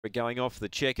We're going off the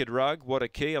checkered rug. What a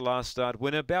key, a last start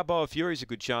winner. Balboa Fury's a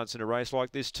good chance in a race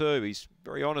like this too. He's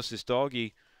very honest, this dog.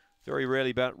 He very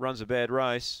rarely runs a bad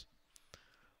race.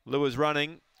 Lure's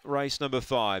running. Race number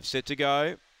 5. Set to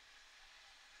go.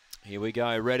 Here we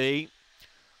go. Ready.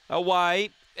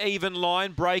 Away. Even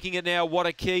line, breaking it now. What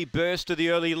a key burst to the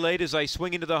early lead as they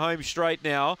swing into the home straight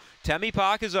now. Tammy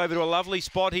Parker's over to a lovely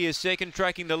spot here, second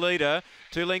tracking the leader.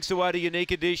 2 lengths away to Unique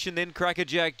Edition, then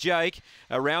Crackerjack Jake.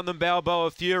 Around them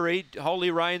Balboa Fury. Holy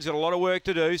Rain's got a lot of work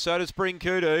to do, so does Spring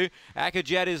Kudu.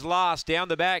 Akajat is last, down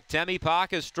the back. Tammy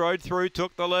Parker strode through,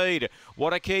 took the lead.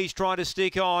 What a key's trying to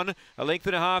stick on. 1.5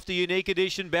 lengths to Unique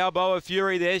Edition. Balboa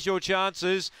Fury, there's your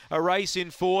chances. A race in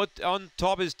 4th. On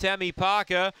top is Tammy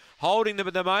Parker. Holding them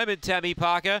at the moment, Tammy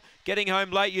Parker. Getting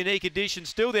home late, Unique Edition.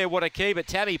 Still there, What a Key, but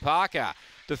Tammy Parker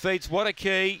defeats What a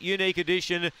Key, Unique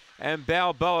Edition, and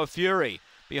Balboa Fury.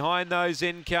 Behind those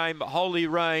then came Holy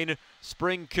Rain,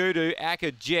 Spring Kudu,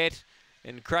 Akajat,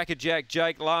 and Crackerjack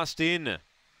Jake last in.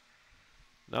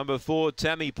 Number 4,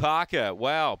 Tammy Parker.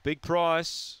 Wow, big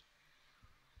price.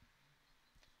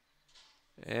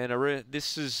 And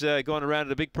this has gone around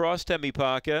at a big price, Tammy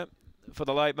Parker, for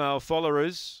the late male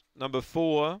followers. Number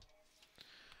 4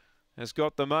 has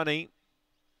got the money.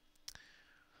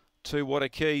 2 What a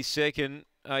Key second,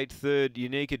 8 third,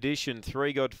 Unique Edition.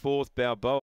 3 got 4th, Balboa.